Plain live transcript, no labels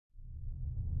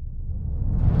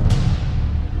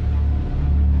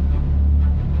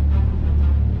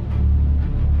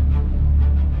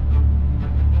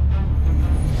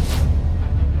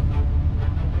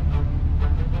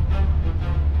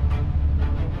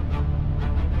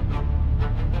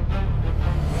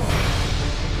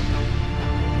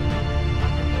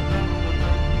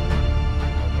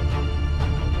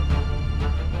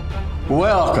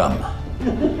Welcome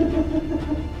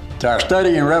to our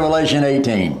study in Revelation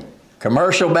 18,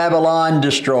 Commercial Babylon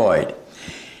Destroyed.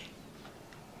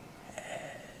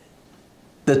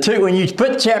 When you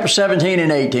put chapter 17 and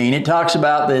 18, it talks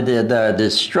about the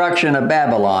destruction of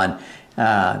Babylon,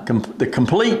 the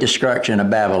complete destruction of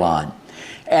Babylon.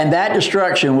 And that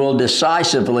destruction will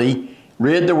decisively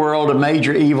rid the world of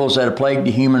major evils that have plagued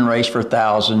the human race for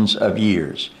thousands of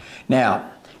years. Now,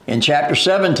 in chapter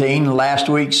 17, last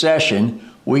week's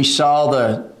session, we saw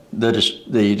the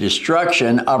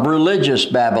destruction of religious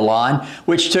Babylon,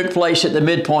 which took place at the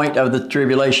midpoint of the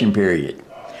tribulation period.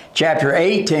 Chapter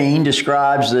 18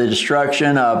 describes the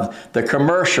destruction of the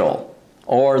commercial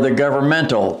or the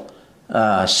governmental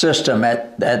system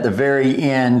at the very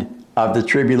end of the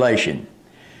tribulation.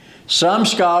 Some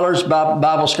scholars,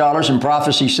 Bible scholars and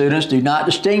prophecy students, do not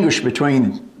distinguish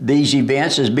between these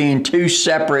events as being two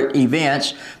separate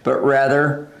events, but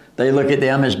rather they look at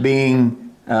them as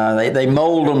being, they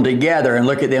mold them together and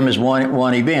look at them as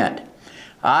one event.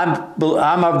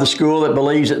 I'm of the school that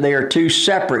believes that they are two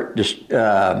separate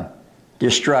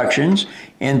destructions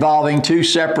involving two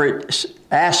separate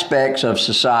aspects of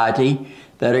society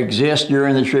that exist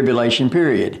during the tribulation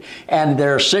period. And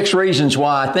there are 6 reasons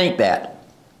why I think that.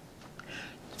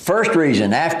 First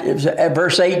reason,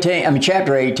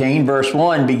 chapter 18, verse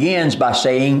 1 begins by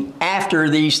saying, after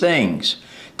these things,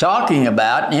 talking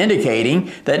about and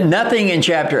indicating that nothing in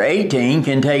chapter 18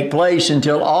 can take place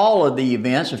until all of the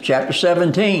events of chapter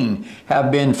 17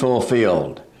 have been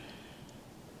fulfilled.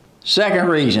 Second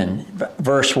reason,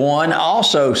 verse 1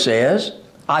 also says,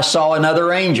 I saw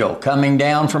another angel coming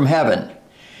down from heaven.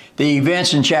 The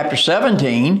events in chapter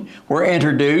 17 were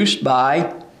introduced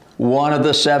by one of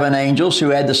the 7 angels who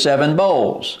had the 7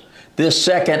 bowls. This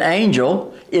second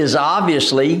angel is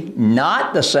obviously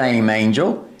not the same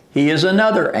angel. He is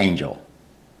another angel.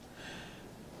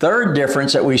 Third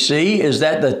difference that we see is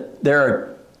that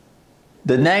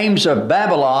the names of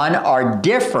Babylon are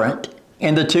different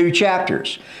in the 2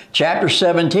 chapters. Chapter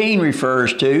 17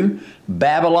 refers to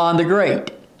Babylon the Great,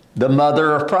 the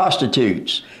mother of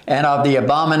prostitutes and of the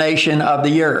abomination of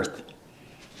the earth.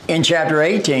 In chapter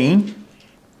 18,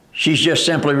 she's just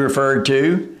simply referred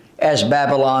to as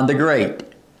Babylon the Great,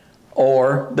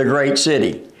 or the great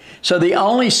city. So the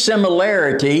only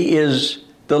similarity is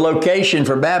the location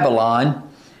for Babylon.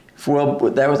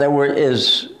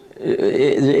 It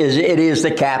is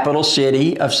the capital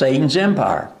city of Satan's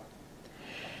empire.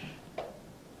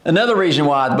 Another reason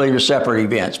why I believe are separate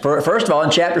events. First of all,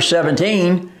 in chapter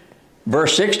 17,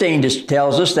 verse 16 just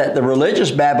tells us that the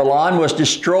religious Babylon was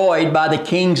destroyed by the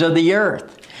kings of the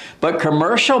earth. But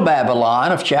commercial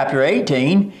Babylon of chapter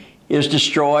 18 is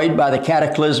destroyed by the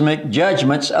cataclysmic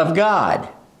judgments of God.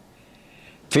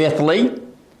 Fifthly,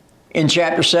 in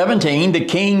chapter 17, the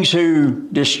kings who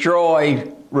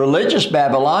destroy religious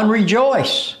Babylon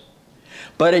rejoice.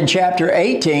 But in chapter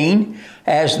 18,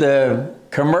 as the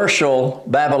commercial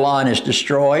Babylon is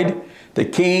destroyed, the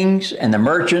kings and the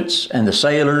merchants and the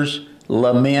sailors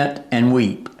lament and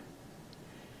weep.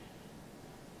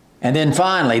 And then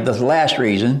finally, the last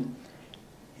reason,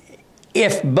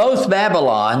 if both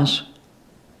Babylons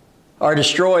are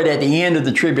destroyed at the end of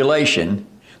the tribulation,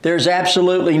 there's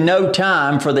absolutely no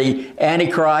time for the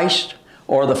Antichrist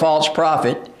or the false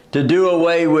prophet to do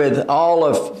away with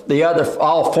all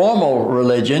formal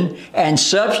religion and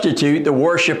substitute the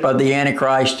worship of the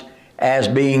Antichrist as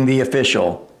being the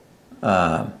official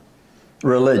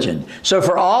religion. So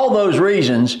for all those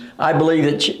reasons, I believe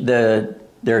that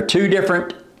there are 2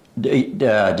 different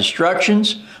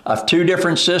destructions of 2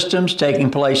 different systems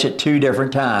taking place at 2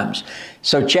 different times.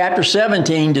 So chapter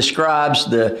 17 describes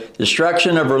the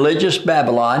destruction of religious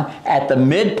Babylon at the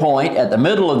midpoint, at the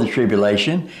middle of the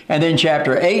tribulation, and then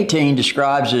chapter 18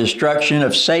 describes the destruction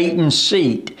of Satan's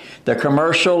seat, the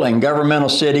commercial and governmental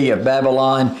city of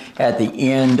Babylon at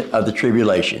the end of the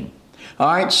tribulation.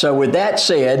 All right, so with that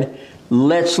said,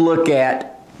 let's look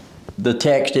at the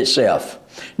text itself.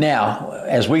 Now,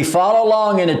 as we follow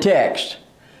along in the text,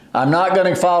 I'm not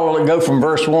going to go from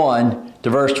verse 1 to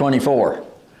verse 24.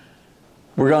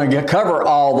 We're going to cover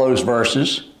all those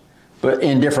verses, but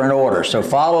in different order. So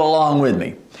follow along with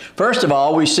me. First of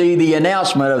all, we see the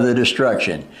announcement of the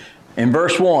destruction. In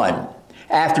verse 1,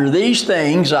 after these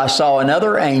things I saw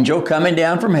another angel coming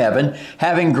down from heaven,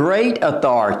 having great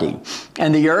authority,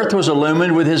 and the earth was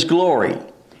illumined with his glory.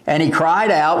 And he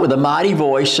cried out with a mighty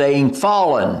voice, saying,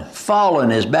 Fallen,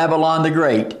 fallen is Babylon the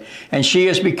Great, and she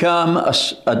has become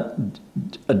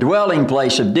a dwelling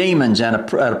place of demons, and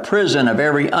a prison of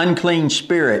every unclean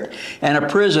spirit, and a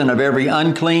prison of every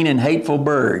unclean and hateful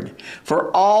bird. For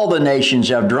all the nations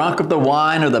have drunk of the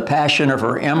wine of the passion of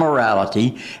her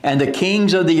immorality, and the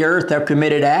kings of the earth have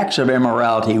committed acts of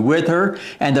immorality with her,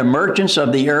 and the merchants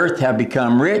of the earth have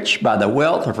become rich by the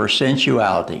wealth of her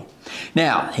sensuality.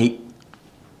 Now, he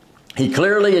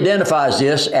clearly identifies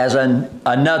this as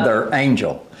another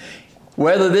angel.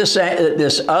 Whether this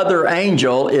other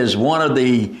angel is one of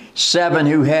the seven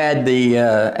who had the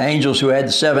angels who had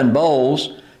the seven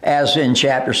bowls, as in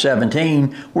chapter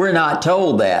 17, we're not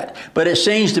told that. But it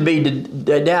seems to be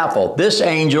doubtful. This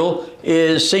angel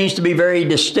seems to be very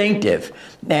distinctive.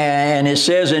 And it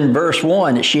says in verse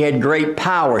 1 that she had great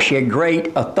power, she had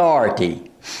great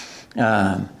authority.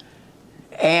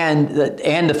 And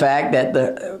the fact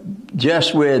that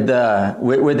just with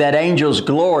that angel's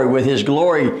glory, with his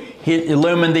glory, he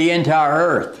illumined the entire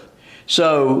earth.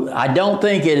 So I don't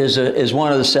think it is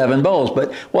one of the seven bowls.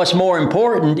 But what's more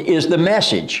important is the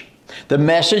message. The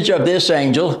message of this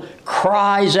angel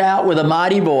cries out with a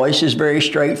mighty voice is very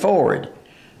straightforward.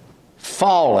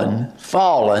 Fallen,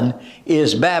 fallen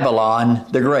is Babylon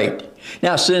the Great.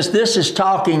 Now, since this is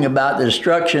talking about the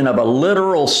destruction of a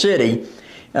literal city,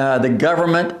 the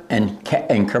government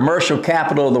and commercial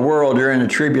capital of the world during the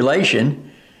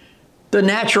tribulation, the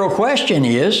natural question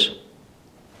is,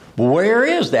 where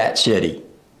is that city?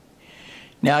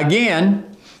 Now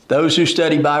again, those who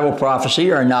study Bible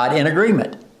prophecy are not in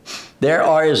agreement.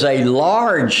 There is a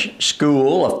large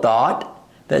school of thought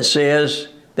that says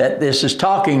that this is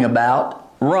talking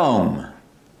about Rome,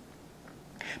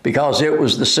 because it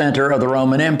was the center of the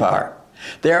Roman Empire.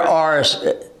 There are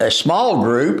a small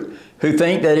group who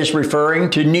think that it's referring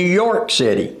to New York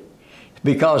City,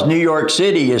 because New York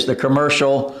City is the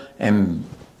commercial and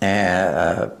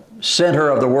center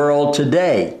of the world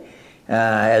today,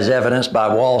 as evidenced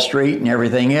by Wall Street and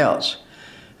everything else.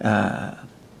 And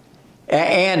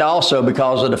also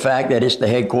because of the fact that it's the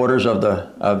headquarters of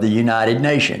the United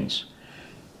Nations.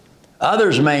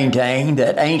 Others maintain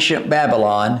that ancient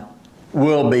Babylon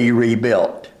will be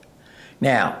rebuilt.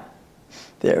 Now,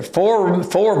 there are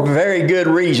four very good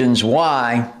reasons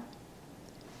why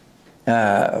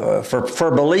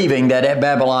for believing that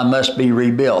Babylon must be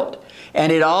rebuilt.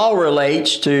 And it all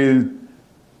relates to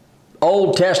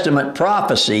Old Testament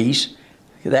prophecies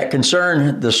that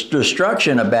concern the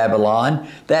destruction of Babylon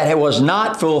that was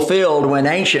not fulfilled when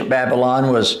ancient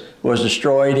Babylon was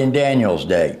destroyed in Daniel's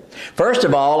day. First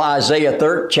of all, Isaiah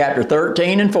chapter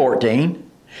 13 and 14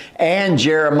 and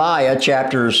Jeremiah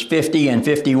chapters 50 and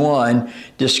 51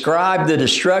 describe the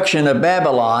destruction of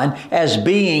Babylon as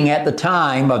being at the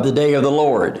time of the day of the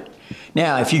Lord.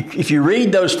 Now, if you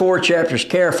read those four chapters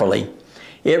carefully,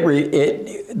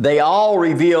 they all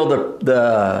reveal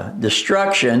the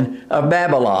destruction of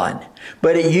Babylon,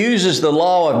 but it uses the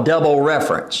law of double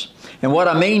reference. And what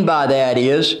I mean by that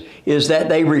is that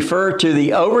they refer to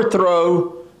the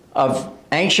overthrow of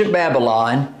ancient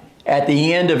Babylon at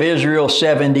the end of Israel's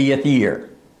 70th year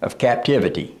of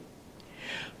captivity.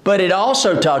 But it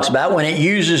also talks about, when it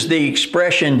uses the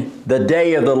expression, the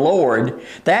day of the Lord,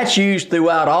 that's used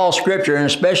throughout all Scripture, and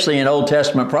especially in Old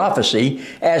Testament prophecy,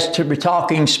 as to be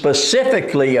talking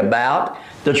specifically about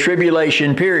the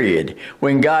tribulation period,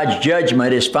 when God's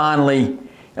judgment is finally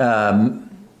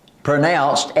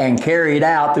pronounced and carried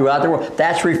out throughout the world.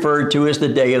 That's referred to as the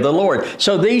day of the Lord.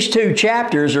 So these two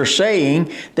chapters are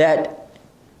saying that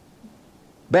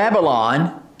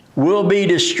Babylon will be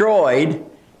destroyed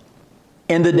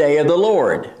in the day of the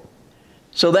Lord.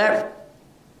 So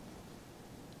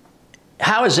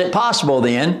how is it possible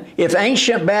then, if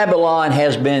ancient Babylon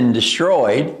has been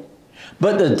destroyed,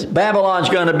 but Babylon's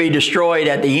going to be destroyed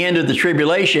at the end of the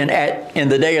tribulation in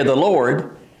the day of the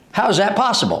Lord, how is that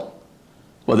possible?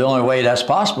 Well, the only way that's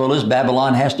possible is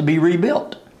Babylon has to be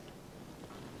rebuilt.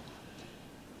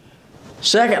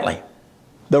 Secondly,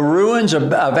 the ruins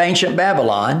of ancient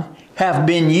Babylon have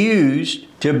been used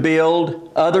to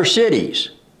build other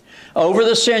cities. Over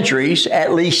the centuries,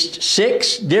 at least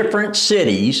 6 different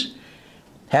cities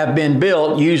have been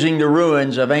built using the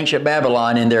ruins of ancient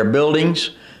Babylon in their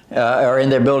buildings or in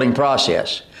their building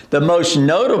process. The most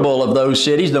notable of those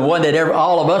cities, the one that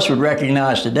all of us would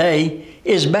recognize today,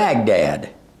 is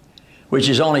Baghdad, which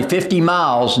is only 50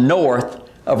 miles north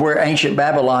of where ancient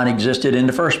Babylon existed in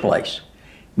the first place.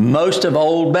 Most of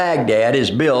old Baghdad is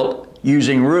built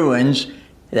using ruins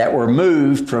that were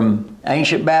moved from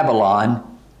ancient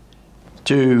Babylon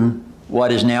to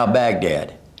what is now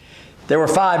Baghdad. There were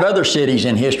 5 other cities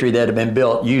in history that have been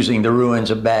built using the ruins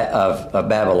of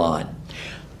Babylon.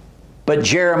 But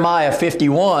Jeremiah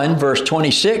 51 verse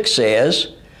 26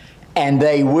 says, And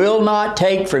they will not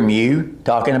take from you,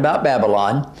 talking about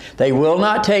Babylon, they will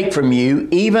not take from you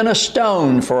even a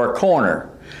stone for a corner,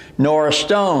 nor a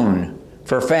stone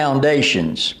for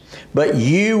foundations, but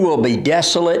you will be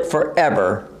desolate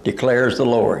forever, declares the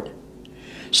Lord.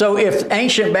 So if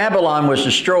ancient Babylon was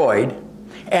destroyed,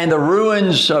 and the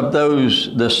ruins of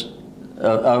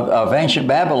of ancient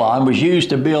Babylon was used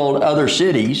to build other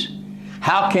cities,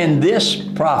 how can this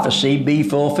prophecy be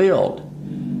fulfilled?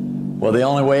 Well, the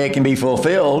only way it can be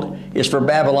fulfilled is for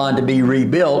Babylon to be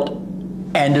rebuilt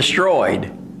and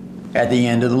destroyed at the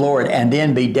end of the Lord, and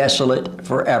then be desolate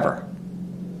forever.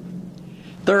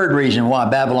 Third reason why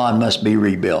Babylon must be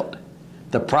rebuilt.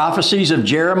 The prophecies of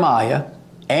Jeremiah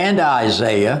and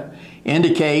Isaiah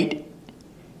indicate,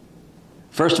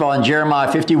 first of all, in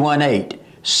Jeremiah 51:8,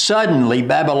 suddenly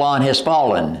Babylon has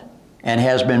fallen and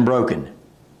has been broken.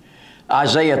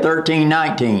 Isaiah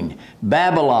 13:19,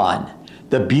 Babylon,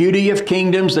 the beauty of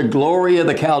kingdoms, the glory of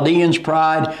the Chaldeans'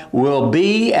 pride, will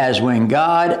be as when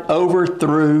God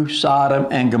overthrew Sodom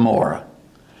and Gomorrah.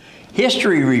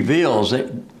 History reveals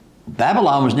that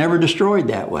Babylon was never destroyed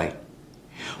that way.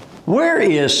 Where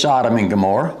is Sodom and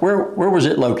Gomorrah? Where was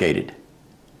it located?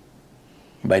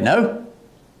 Anybody know?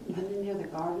 Near the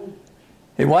garden.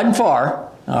 It wasn't far,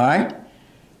 all right?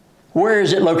 Where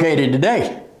is it located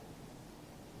today?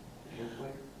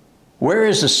 Where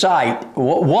is the site?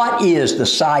 What is the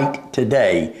site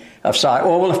today of Sodom?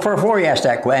 Well, before you answer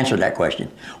that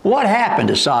question, what happened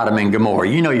to Sodom and Gomorrah?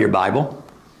 You know your Bible.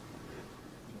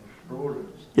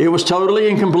 It was totally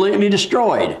and completely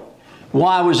destroyed.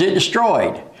 Why was it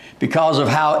destroyed? Because of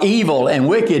how evil and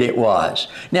wicked it was.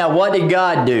 Now, what did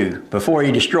God do before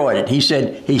He destroyed it? He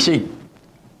said,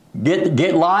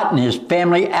 get Lot and his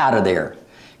family out of there.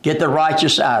 Get the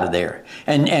righteous out of there.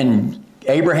 And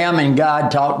Abraham and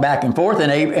God talked back and forth,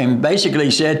 and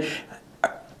basically said,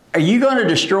 are you going to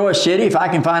destroy a city if I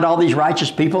can find all these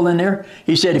righteous people in there?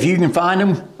 He said, if you can find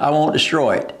them, I won't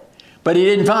destroy it. But he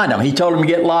didn't find them. He told them to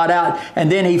get Lot out,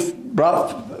 and then he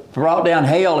brought down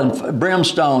hail and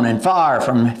brimstone and fire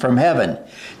from heaven.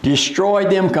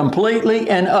 Destroyed them completely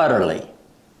and utterly.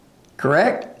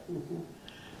 Correct? Mm-hmm.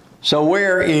 So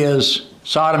where is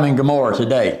Sodom and Gomorrah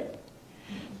today?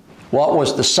 What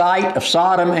was the site of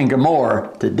Sodom and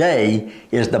Gomorrah today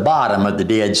is the bottom of the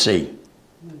Dead Sea.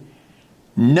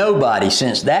 Nobody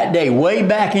since that day, way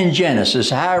back in Genesis,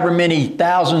 however many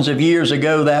thousands of years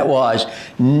ago that was,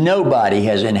 nobody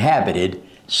has inhabited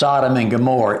Sodom and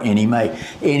Gomorrah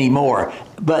anymore.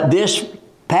 But this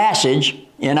passage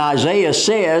in Isaiah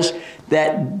says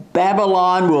that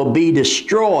Babylon will be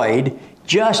destroyed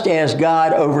just as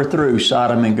God overthrew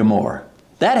Sodom and Gomorrah.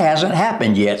 That hasn't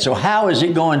happened yet. So how is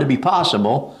it going to be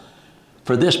possible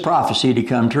for this prophecy to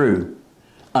come true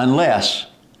unless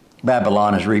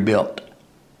Babylon is rebuilt?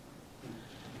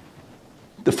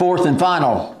 The fourth and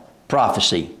final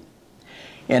prophecy.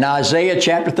 In Isaiah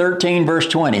chapter 13, verse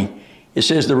 20, it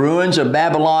says, the ruins of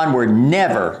Babylon were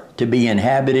never to be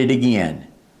inhabited again.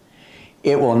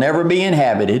 It will never be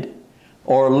inhabited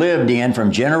or lived in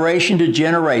from generation to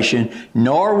generation,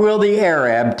 nor will the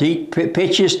Arab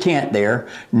pitch his tent there,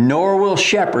 nor will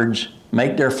shepherds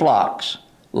make their flocks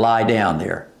lie down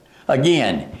there.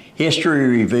 Again, history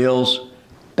reveals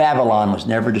Babylon was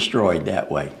never destroyed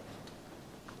that way.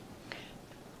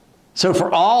 So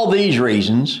for all these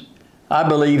reasons, I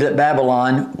believe that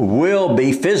Babylon will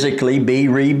physically be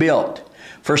rebuilt.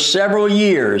 For several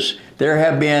years, there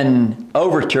have been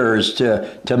overtures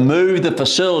to move the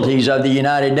facilities of the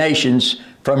United Nations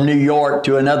from New York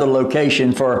to another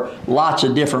location for lots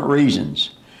of different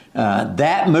reasons.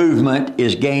 That movement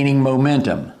is gaining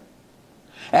momentum.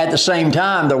 At the same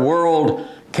time, the World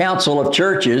Council of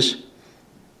Churches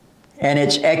and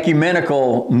its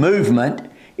ecumenical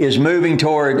movement is moving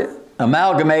toward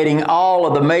amalgamating all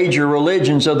of the major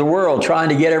religions of the world, trying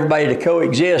to get everybody to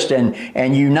coexist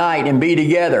and unite and be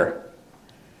together.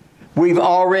 We've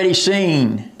already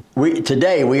seen,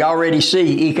 today we already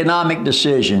see economic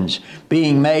decisions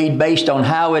being made based on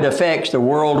how it affects the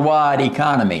worldwide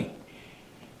economy.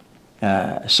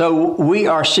 So we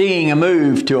are seeing a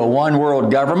move to a one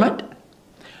world government,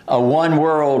 a one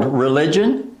world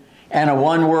religion, and a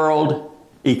one world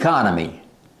economy.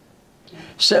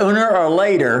 Sooner or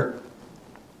later,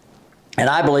 and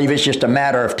I believe it's just a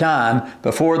matter of time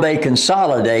before they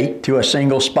consolidate to a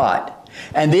single spot.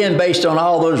 And then based on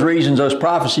all those reasons, those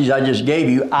prophecies I just gave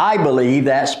you, I believe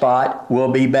that spot will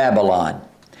be Babylon.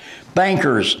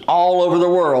 Bankers all over the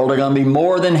world are going to be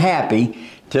more than happy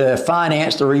to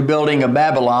finance the rebuilding of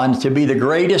Babylon to be the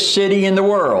greatest city in the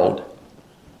world,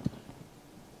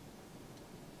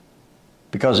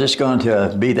 because it's going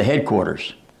to be the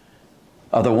headquarters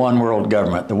of the one world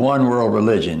government, the one world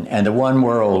religion, and the one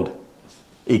world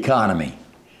economy,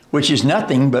 which is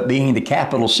nothing but being the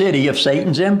capital city of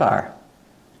Satan's empire.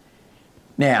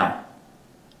 Now,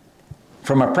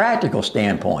 from a practical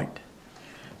standpoint,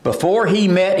 before he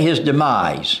met his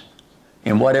demise,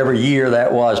 in whatever year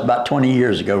that was, about 20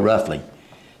 years ago roughly,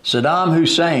 Saddam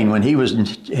Hussein, when he was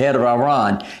head of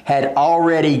Iran, had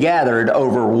already gathered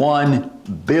over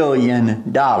 $1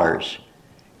 billion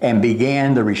and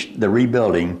began the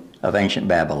rebuilding of ancient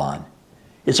Babylon.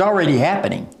 It's already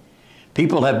happening.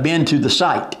 People have been to the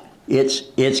site.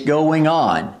 It's going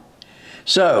on.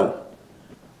 So,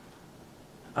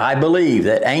 I believe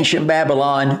that ancient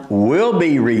Babylon will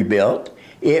be rebuilt.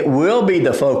 It will be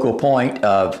the focal point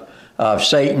of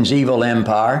Satan's evil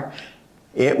empire.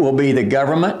 It will be the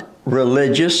government,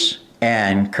 religious,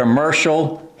 and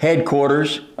commercial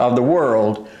headquarters of the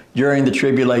world during the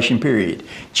tribulation period.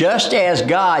 Just as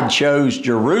God chose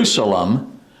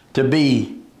Jerusalem to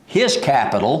be his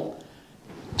capital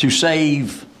to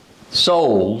save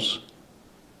souls,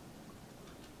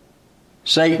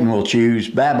 Satan will choose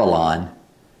Babylon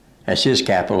as his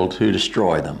capital to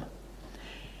destroy them.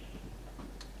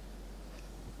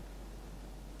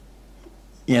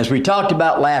 As we talked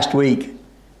about last week,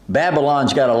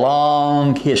 Babylon's got a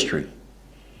long history.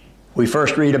 We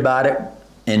first read about it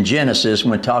in Genesis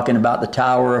when talking about the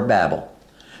Tower of Babel.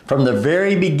 From the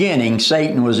very beginning,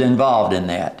 Satan was involved in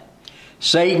that.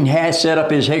 Satan had set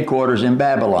up his headquarters in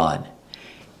Babylon.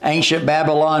 Ancient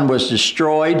Babylon was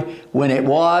destroyed. When it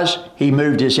was, he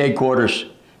moved his headquarters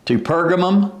to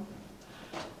Pergamum.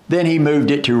 Then he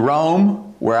moved it to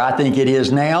Rome, where I think it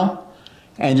is now.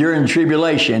 And during the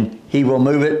tribulation, he will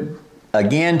move it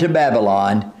again to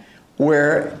Babylon,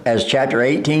 where, as chapter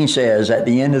 18 says, at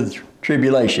the end of the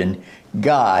tribulation,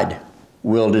 God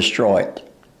will destroy it.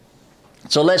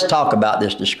 So let's talk about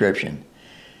this description.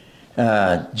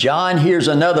 John hears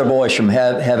another voice from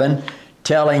heaven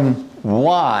telling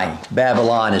why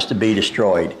Babylon is to be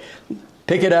destroyed.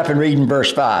 Pick it up and read in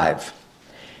verse 5.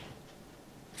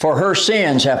 For her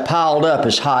sins have piled up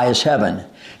as high as heaven,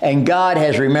 and God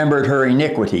has remembered her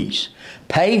iniquities.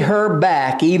 Pay her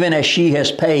back even as she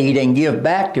has paid, and give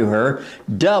back to her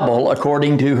double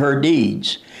according to her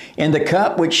deeds. In the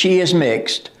cup which she has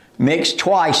mix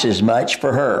twice as much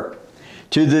for her.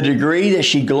 To the degree that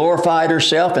she glorified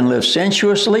herself and lived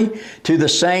sensuously, to the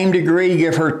same degree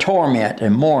give her torment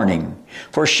and mourning.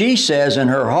 For she says in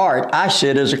her heart, I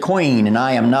sit as a queen, and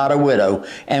I am not a widow,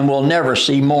 and will never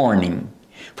see mourning.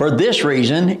 For this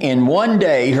reason, in one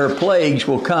day her plagues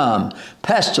will come,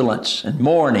 pestilence and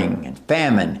mourning and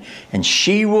famine, and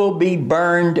she will be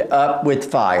burned up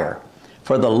with fire.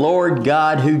 For the Lord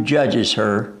God who judges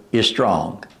her is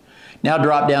strong. Now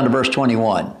drop down to verse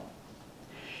 21.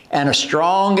 And a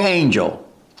strong angel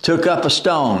took up a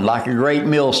stone like a great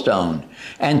millstone,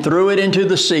 and threw it into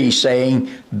the sea, saying,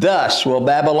 Thus will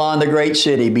Babylon the great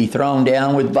city be thrown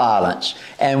down with violence,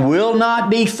 and will not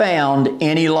be found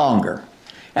any longer.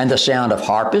 And the sound of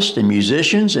harpists and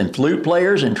musicians and flute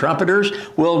players and trumpeters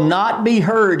will not be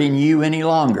heard in you any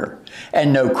longer.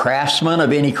 And no craftsman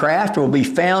of any craft will be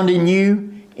found in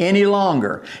you any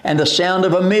longer. And the sound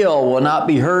of a mill will not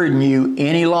be heard in you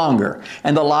any longer.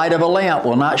 And the light of a lamp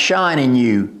will not shine in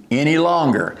you any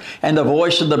longer. And the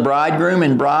voice of the bridegroom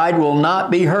and bride will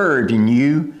not be heard in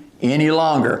you any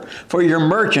longer. For your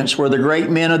merchants were the great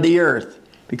men of the earth,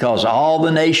 because all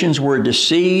the nations were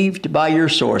deceived by your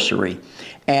sorcery.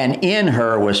 And in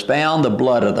her was found the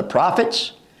blood of the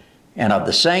prophets and of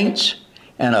the saints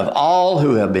and of all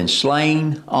who have been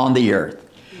slain on the earth.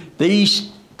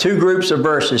 These two groups of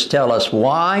verses tell us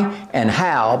why and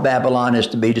how Babylon is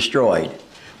to be destroyed.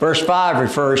 Verse 5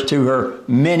 refers to her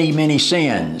many, many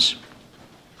sins.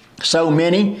 So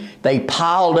many, they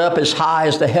piled up as high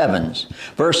as the heavens.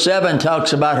 Verse 7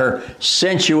 talks about her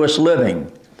sensuous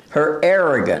living, her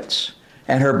arrogance,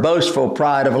 and her boastful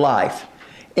pride of life.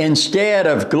 Instead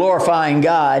of glorifying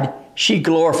God, she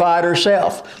glorified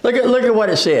herself. Look at what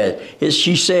it said.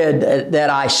 She said that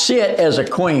I sit as a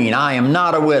queen. I am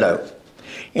not a widow.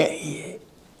 In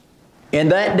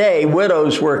that day,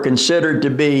 widows were considered to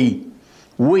be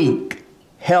weak,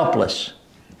 helpless,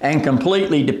 and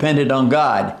completely dependent on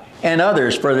God and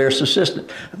others for their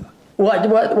subsistence.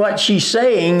 What she's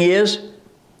saying is,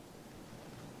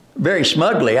 very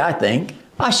smugly, I think,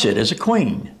 I sit as a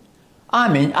queen.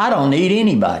 I don't need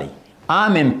anybody. I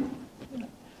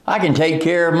can take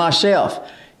care of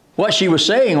myself. What she was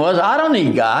saying was, I don't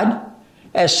need God.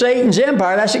 As Satan's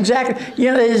empire, that's exactly,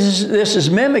 this is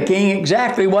mimicking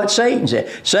exactly what Satan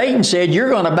said. Satan said, you're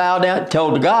going to bow down,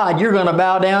 told God, you're going to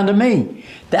bow down to me.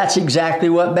 That's exactly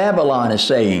what Babylon is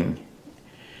saying.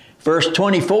 Verse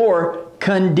 24,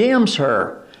 condemns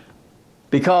her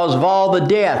because of all the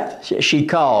death she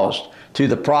caused to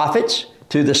the prophets,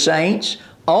 to the saints,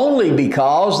 only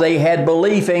because they had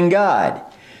belief in God.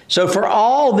 So for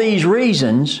all these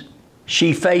reasons,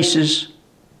 she faces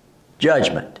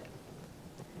judgment.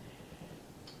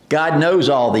 God knows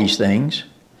all these things,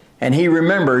 and He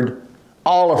remembered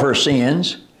all of her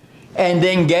sins and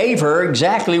then gave her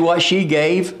exactly what she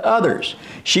gave others.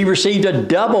 She received a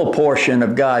double portion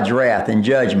of God's wrath and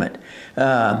judgment.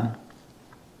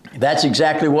 That's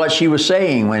exactly what she was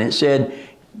saying when it said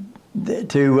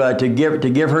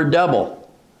to give her double.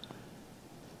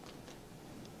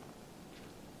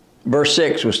 Verse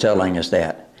 6 was telling us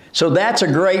that. So that's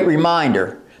a great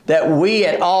reminder that we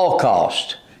at all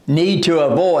cost need to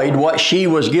avoid what she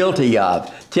was guilty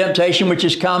of. Temptation which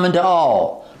is common to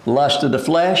all. Lust of the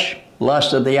flesh,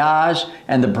 lust of the eyes,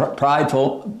 and the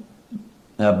prideful,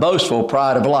 boastful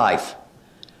pride of life.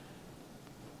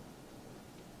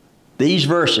 These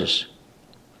verses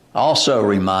also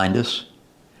remind us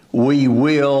we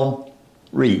will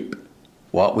reap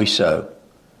what we sow,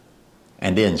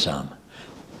 and then some.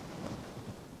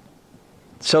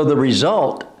 So the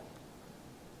result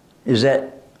is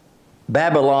that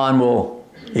Babylon will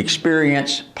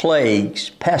experience plagues,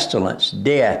 pestilence,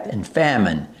 death, and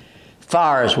famine.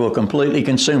 Fires will completely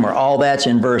consume her. All that's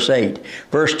in verse 8.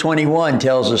 Verse 21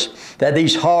 tells us that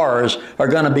these horrors are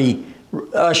going to be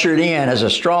ushered in as a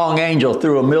strong angel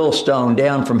threw a millstone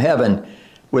down from heaven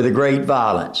with a great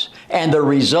violence. And the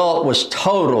result was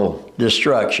total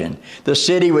destruction. The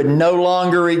city would no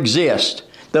longer exist.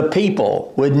 The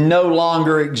people would no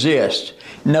longer exist.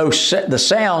 The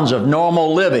sounds of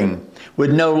normal living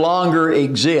would no longer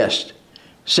exist.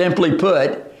 Simply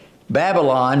put,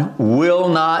 Babylon will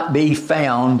not be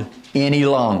found any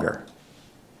longer.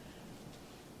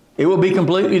 It will be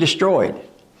completely destroyed.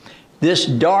 This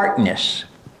darkness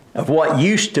of what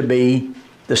used to be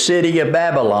the city of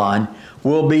Babylon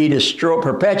will be destroyed,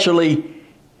 perpetually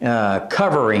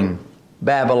covering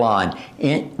Babylon,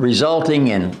 resulting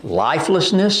in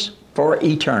lifelessness for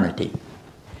eternity.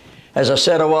 As I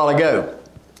said a while ago,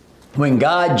 when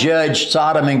God judged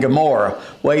Sodom and Gomorrah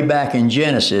way back in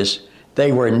Genesis,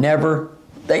 they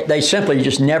simply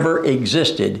just never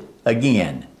existed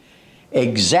again.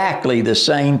 Exactly the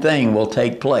same thing will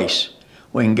take place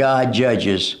when God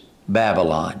judges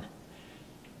Babylon,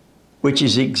 which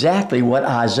is exactly what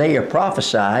Isaiah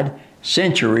prophesied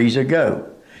centuries ago,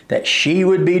 that she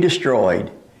would be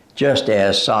destroyed just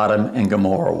as Sodom and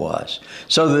Gomorrah was.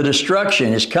 So the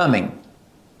destruction is coming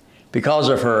because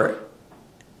of her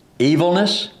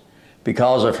evilness,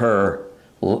 because of her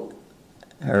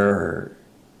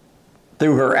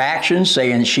through her actions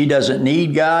saying she doesn't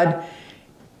need God,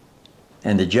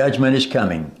 and the judgment is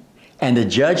coming. And the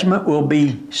judgment will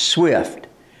be swift,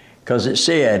 because it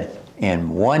said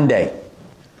in one day.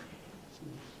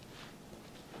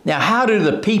 Now, how do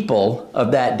the people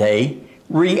of that day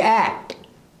react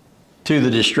to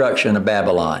the destruction of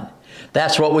Babylon?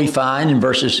 That's what we find in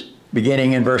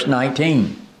beginning in verse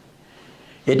 19.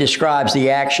 It describes the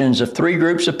actions of three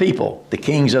groups of people: the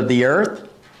kings of the earth,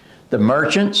 the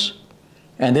merchants,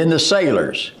 and then the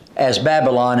sailors, as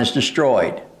Babylon is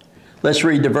destroyed. Let's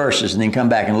read the verses and then come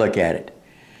back and look at it.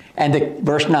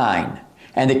 Verse 9.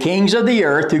 And the kings of the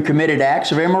earth who committed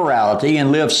acts of immorality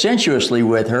and lived sensuously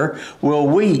with her will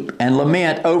weep and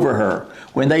lament over her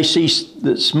when they see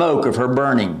the smoke of her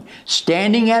burning,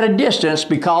 standing at a distance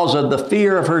because of the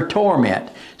fear of her torment,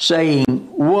 saying,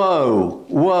 Woe,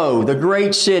 woe, the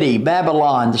great city,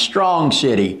 Babylon, the strong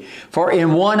city, for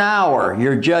in 1 hour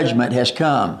your judgment has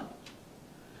come.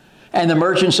 And the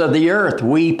merchants of the earth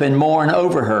weep and mourn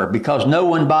over her, because no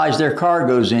one buys their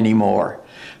cargoes anymore.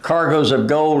 Cargoes of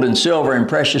gold and silver and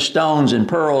precious stones and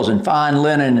pearls and fine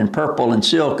linen and purple and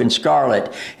silk and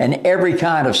scarlet and every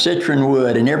kind of citron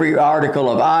wood and every article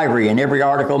of ivory and every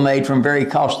article made from very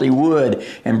costly wood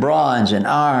and bronze and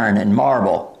iron and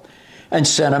marble. And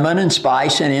cinnamon and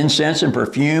spice and incense and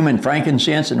perfume and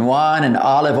frankincense and wine and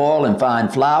olive oil and fine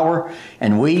flour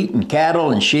and wheat and cattle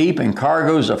and sheep and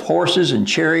cargoes of horses and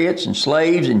chariots and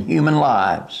slaves and human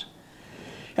lives.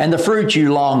 And the fruit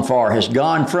you long for has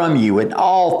gone from you, and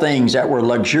all things that were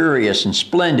luxurious and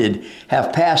splendid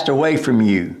have passed away from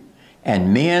you,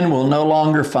 and men will no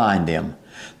longer find them.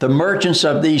 The merchants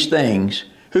of these things,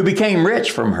 who became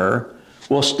rich from her,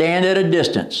 will stand at a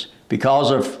distance because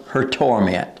of her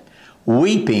torment,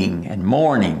 weeping and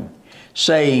mourning,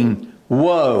 saying,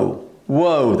 Woe,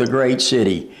 woe, the great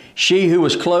city, she who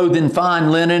was clothed in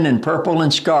fine linen and purple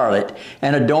and scarlet,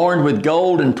 and adorned with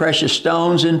gold and precious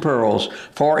stones and pearls,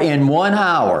 for in 1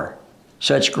 hour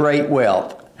such great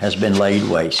wealth has been laid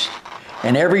waste.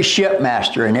 and every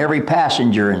shipmaster and every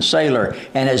passenger and sailor,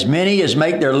 and as many as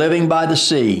make their living by the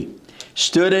sea,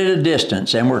 stood at a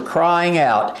distance and were crying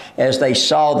out as they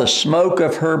saw the smoke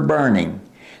of her burning,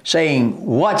 saying,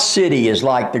 What city is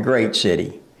like the great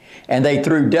city? And they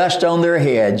threw dust on their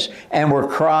heads and were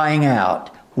crying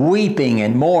out, weeping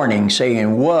and mourning,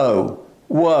 saying, Woe,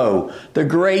 woe, the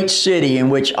great city in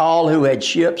which all who had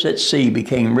ships at sea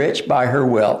became rich by her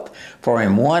wealth, for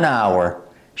in 1 hour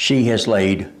she has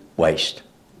laid waste.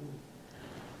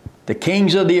 The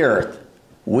kings of the earth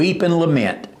weep and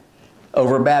lament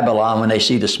over Babylon when they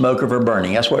see the smoke of her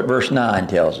burning. That's what verse 9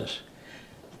 tells us.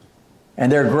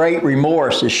 And their great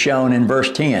remorse is shown in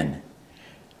verse 10.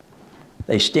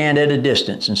 They stand at a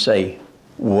distance and say,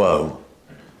 Woe,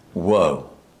 woe.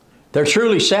 They're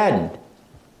truly saddened.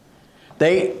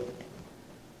 They're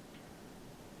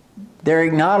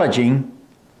acknowledging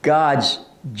God's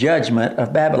judgment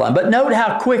of Babylon. But note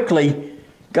how quickly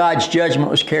God's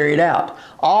judgment was carried out.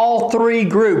 All three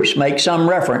groups make some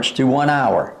reference to 1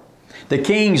 hour. The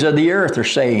kings of the earth are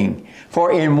saying,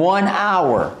 For in 1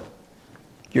 hour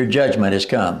your judgment has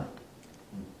come.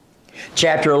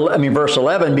 Verse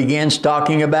 11 begins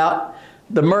talking about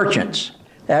the merchants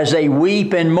as they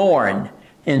weep and mourn.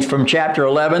 And from chapter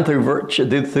 11 through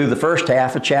the first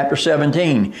half of chapter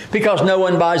 17, because no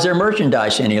one buys their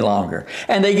merchandise any longer.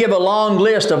 And they give a long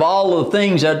list of all the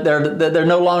things that they're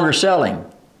no longer selling.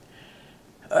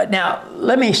 Now,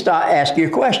 let me ask you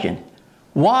a question.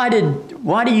 Why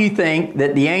do you think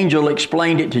that the angel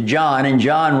explained it to John and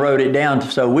John wrote it down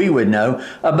so we would know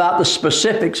about the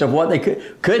specifics of what they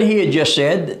could? Could he have just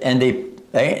said, and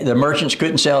the merchants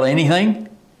couldn't sell anything?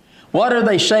 What are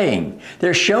they saying?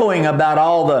 They're showing about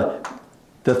all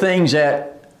the things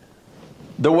that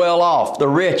the well-off, the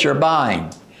rich are buying.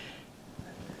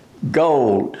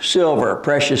 Gold, silver,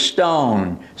 precious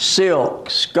stone, silk,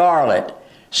 scarlet,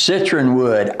 citron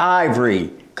wood, ivory,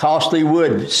 costly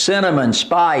wood, cinnamon,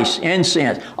 spice,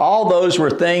 incense. All those were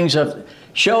things of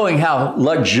showing how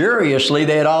luxuriously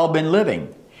they had all been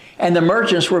living. And the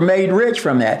merchants were made rich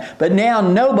from that. But now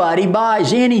nobody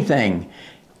buys anything.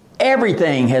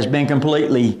 Everything has been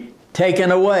completely taken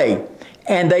away.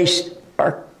 And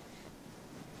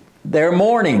they're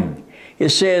mourning. It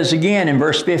says again in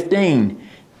verse 15,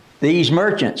 these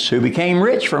merchants who became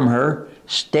rich from her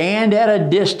stand at a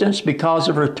distance because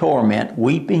of her torment,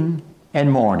 weeping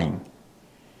and mourning.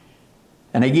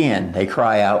 And again, they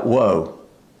cry out, Woe,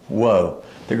 woe,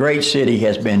 the great city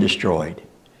has been destroyed.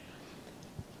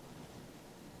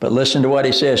 But listen to what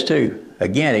he says too.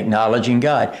 Again, acknowledging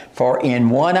God. For in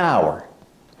 1 hour,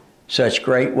 such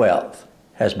great wealth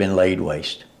has been laid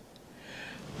waste.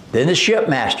 Then the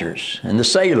shipmasters and the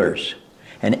sailors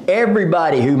and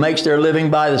everybody who makes their living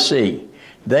by the sea,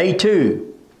 they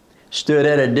too stood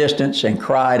at a distance and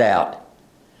cried out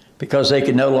because they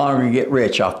could no longer get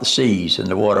rich off the seas and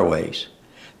the waterways.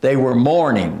 They were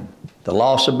mourning the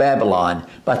loss of Babylon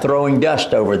by throwing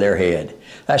dust over their head.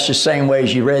 That's the same way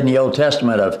as you read in the Old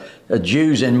Testament of the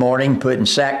Jews in mourning putting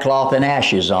sackcloth and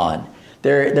ashes on.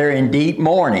 They're in deep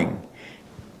mourning.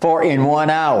 For in 1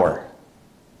 hour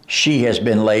she has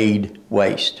been laid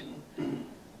waste.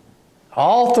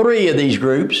 All three of these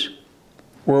groups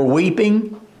were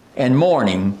weeping and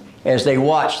mourning as they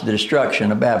watched the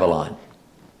destruction of Babylon.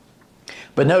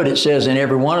 But note it says in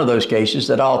every one of those cases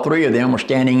that all three of them were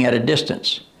standing at a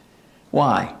distance.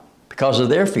 Why? Because of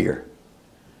their fear.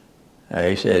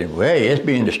 They said, well, it's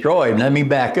being destroyed. Let me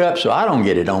back up so I don't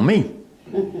get it on me.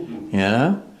 You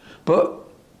know? But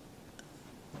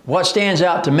what stands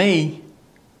out to me,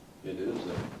 it is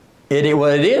them. It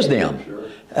is them.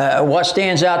 Sure. What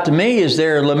stands out to me is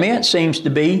their lament seems to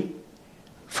be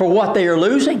for what they are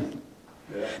losing.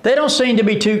 Yeah. They don't seem to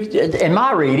be too, in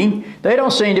my reading, they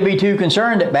don't seem to be too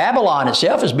concerned that Babylon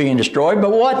itself is being destroyed,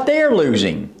 but what they're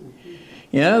losing.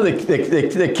 You know,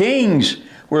 the kings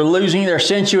were losing their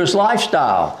sensuous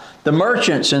lifestyle. The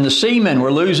merchants and the seamen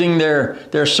were losing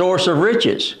their source of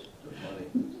riches.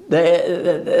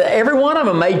 Every one of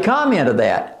them made comment of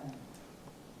that.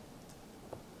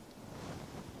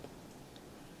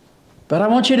 But I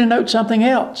want you to note something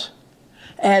else.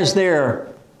 As they're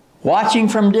watching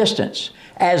from distance,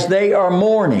 as they are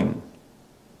mourning,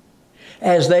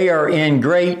 as they are in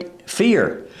great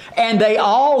fear, and they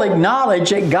all acknowledge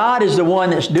that God is the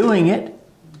one that's doing it,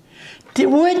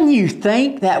 wouldn't you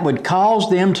think that would cause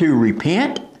them to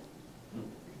repent?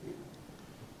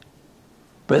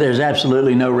 But there's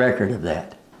absolutely no record of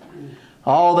that.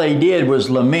 All they did was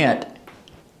lament.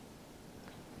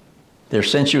 Their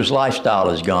sensuous lifestyle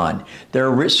is gone.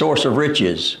 Their source of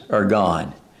riches are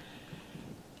gone.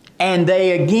 And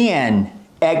they again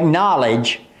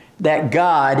acknowledge that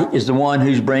God is the one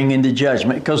who's bringing the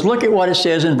judgment. Because look at what it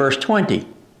says in verse 20.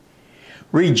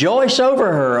 Rejoice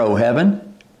over her, O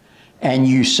heaven, and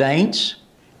you saints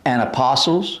and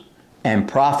apostles and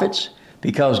prophets,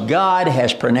 because God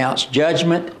has pronounced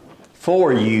judgment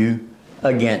for you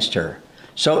against her.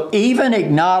 So even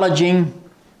acknowledging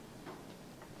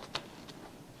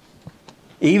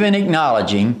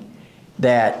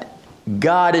that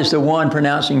God is the one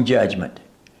pronouncing judgment,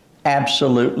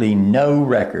 absolutely no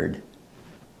record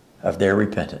of their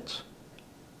repentance.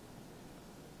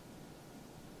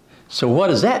 So what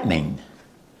does that mean?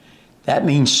 That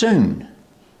means soon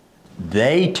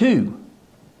they too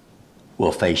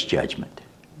will face judgment,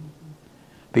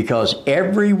 because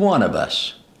every one of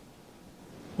us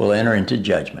will enter into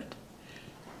judgment.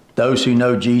 Those who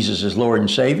know Jesus as Lord and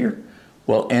Savior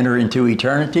will enter into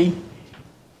eternity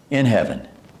in heaven.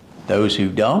 Those who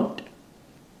don't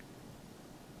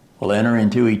will enter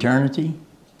into eternity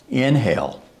in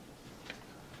hell.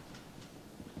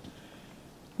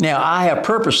 Now, I have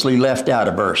purposely left out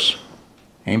a verse.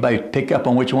 Anybody pick up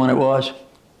on which one it was?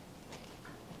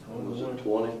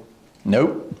 20.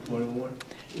 Nope. 21.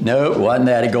 No, it wasn't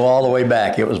that. It go all the way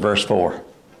back. It was verse 4.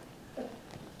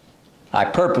 I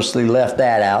purposely left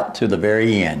that out to the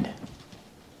very end.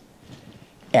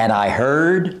 And I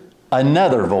heard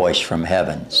another voice from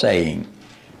heaven saying,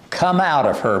 "Come out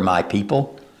of her, my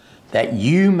people, that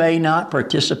you may not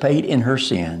participate in her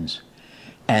sins,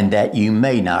 and that you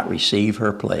may not receive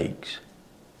her plagues."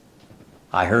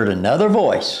 I heard another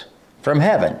voice from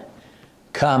heaven,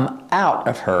 "Come out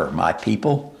of her, my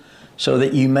people, so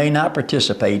that you may not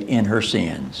participate in her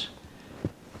sins,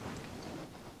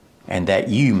 and that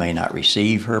you may not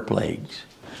receive her plagues."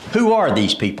 Who are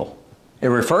these people? They're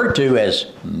referred to as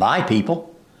my people.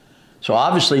 So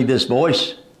obviously this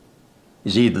voice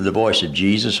is either the voice of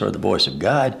Jesus or the voice of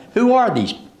God. Who are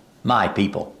these my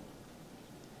people?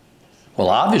 Well,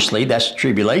 obviously that's the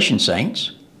tribulation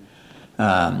saints.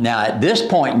 Now at this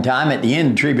point in time, at the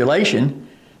end of tribulation,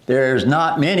 there's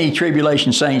not many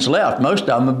tribulation saints left. Most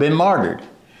of them have been martyred.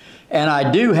 And I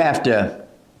do have to,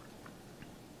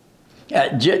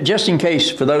 just in case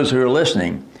for those who are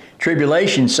listening,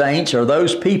 tribulation saints are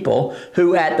those people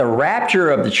who at the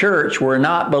rapture of the church were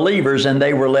not believers and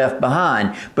they were left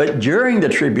behind. But during the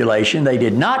tribulation, they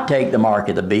did not take the mark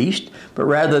of the beast, but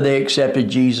rather they accepted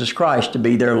Jesus Christ to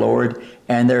be their Lord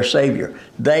and their Savior.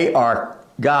 They are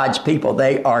God's people.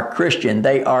 They are Christian.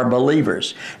 They are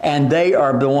believers. And they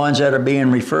are the ones that are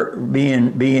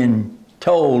being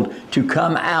told to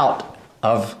come out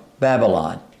of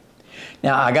Babylon.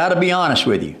 Now, I got to be honest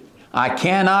with you. I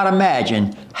cannot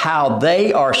imagine how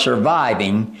they are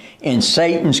surviving in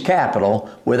Satan's capital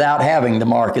without having the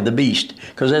mark of the beast.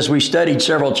 Because as we studied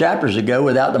several chapters ago,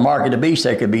 without the mark of the beast,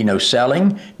 there could be no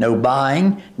selling, no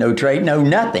buying, no trade, no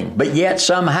nothing. But yet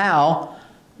somehow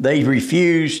they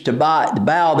refuse to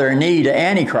bow their knee to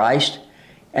Antichrist,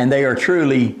 and they are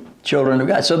truly children of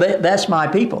God. So that's my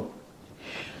people.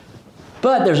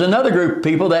 But there's another group of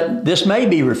people that this may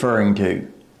be referring to.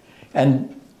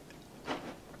 And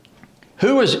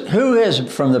who is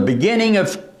from the beginning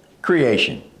of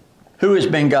creation, who has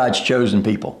been God's chosen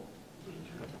people?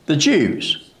 The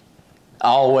Jews.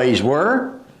 Always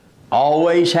were,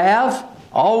 always have,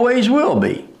 always will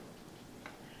be.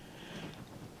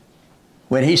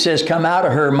 When he says, "Come out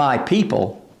of her, my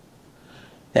people,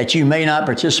 that you may not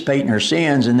participate in her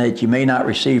sins and that you may not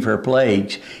receive her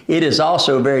plagues," it is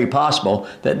also very possible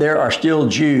that there are still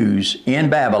Jews in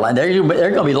Babylon. There are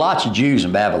going to be lots of Jews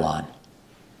in Babylon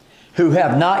who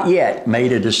have not yet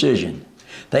made a decision.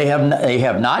 They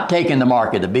have not taken the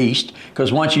mark of the beast,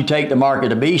 because once you take the mark of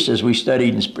the beast, as we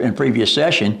studied in previous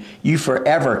session, you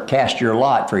forever cast your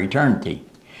lot for eternity.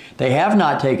 They have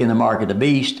not taken the mark of the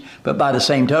beast, but by the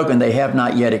same token, they have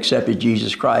not yet accepted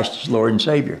Jesus Christ as Lord and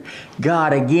Savior.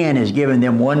 God again has given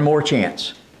them one more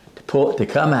chance to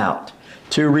come out,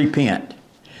 to repent.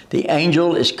 The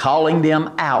angel is calling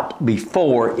them out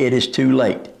before it is too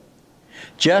late.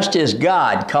 Just as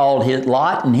God called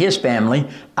Lot and his family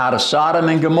out of Sodom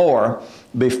and Gomorrah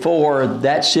before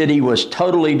that city was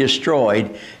totally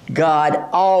destroyed, God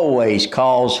always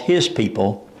calls his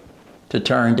people to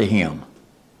turn to him.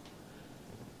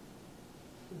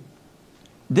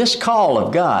 This call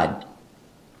of God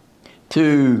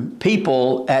to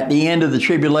people at the end of the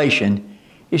tribulation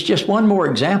is just one more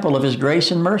example of his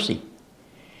grace and mercy.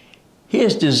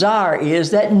 His desire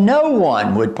is that no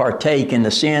one would partake in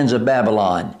the sins of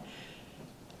Babylon,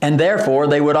 and therefore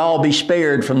they would all be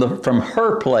spared from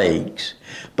her plagues.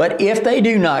 But if they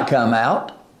do not come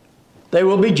out, they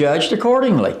will be judged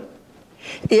accordingly.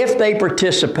 If they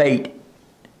participate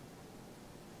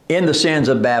in the sins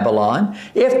of Babylon.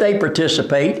 If they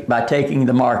participate by taking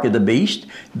the mark of the beast,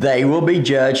 they will be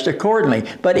judged accordingly.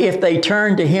 But if they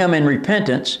turn to Him in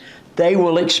repentance, they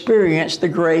will experience the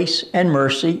grace and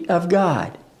mercy of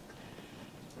God.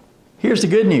 Here's the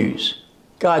good news.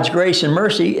 God's grace and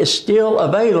mercy is still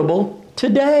available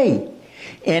today.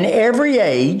 In every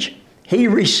age, He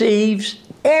receives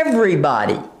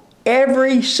everybody,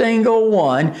 every single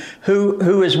one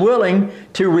who is willing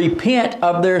to repent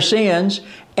of their sins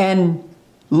and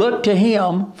look to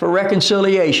Him for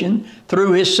reconciliation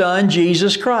through His Son,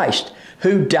 Jesus Christ,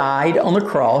 who died on the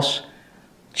cross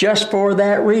just for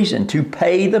that reason, to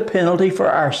pay the penalty for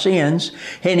our sins.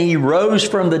 And He rose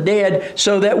from the dead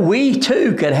so that we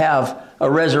too could have a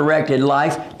resurrected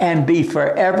life and be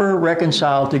forever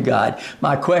reconciled to God.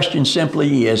 My question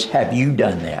simply is, have you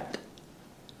done that?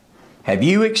 Have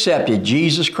you accepted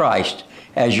Jesus Christ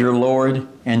as your Lord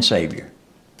and Savior?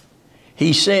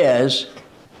 He says,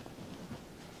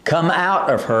 "Come out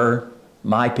of her,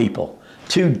 my people."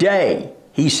 Today,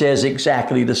 He says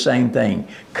exactly the same thing.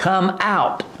 Come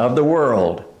out of the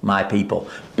world, my people.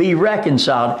 Be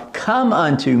reconciled. Come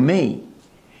unto me.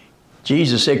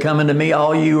 Jesus said, "Come unto me,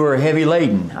 all you who are heavy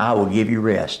laden. I will give you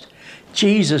rest."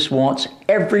 Jesus wants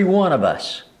every one of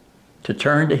us to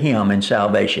turn to Him in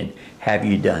salvation. Have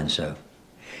you done so?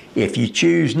 If you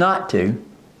choose not to,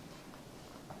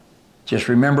 just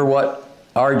remember what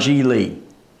R.G. Lee,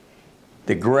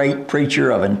 the great preacher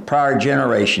of a prior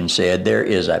generation, said: there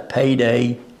is a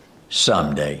payday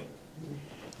someday.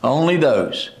 Only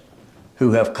those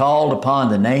who have called upon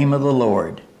the name of the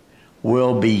Lord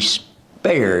will be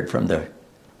spared from the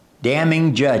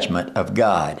damning judgment of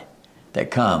God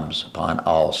that comes upon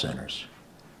all sinners.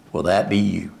 Will that be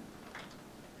you?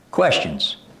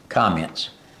 Questions? Comments?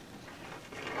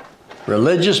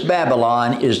 Religious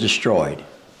Babylon is destroyed.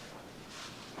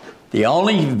 The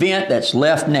only event that's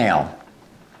left now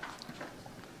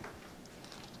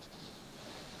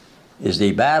is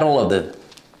the battle of the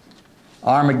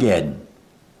Armageddon.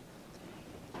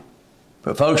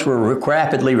 But folks, we're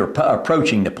rapidly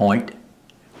approaching the point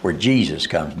where Jesus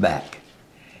comes back.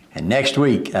 And next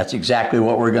week, that's exactly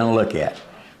what we're going to look at.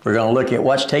 We're going to look at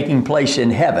what's taking place in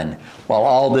heaven while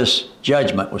all this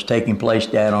judgment was taking place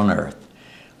down on earth.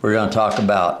 We're going to talk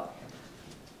about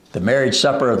the marriage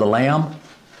supper of the Lamb,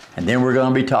 and then we're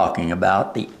going to be talking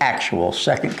about the actual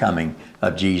second coming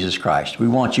of Jesus Christ. We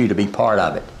want you to be part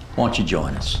of it. Won't you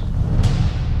join us?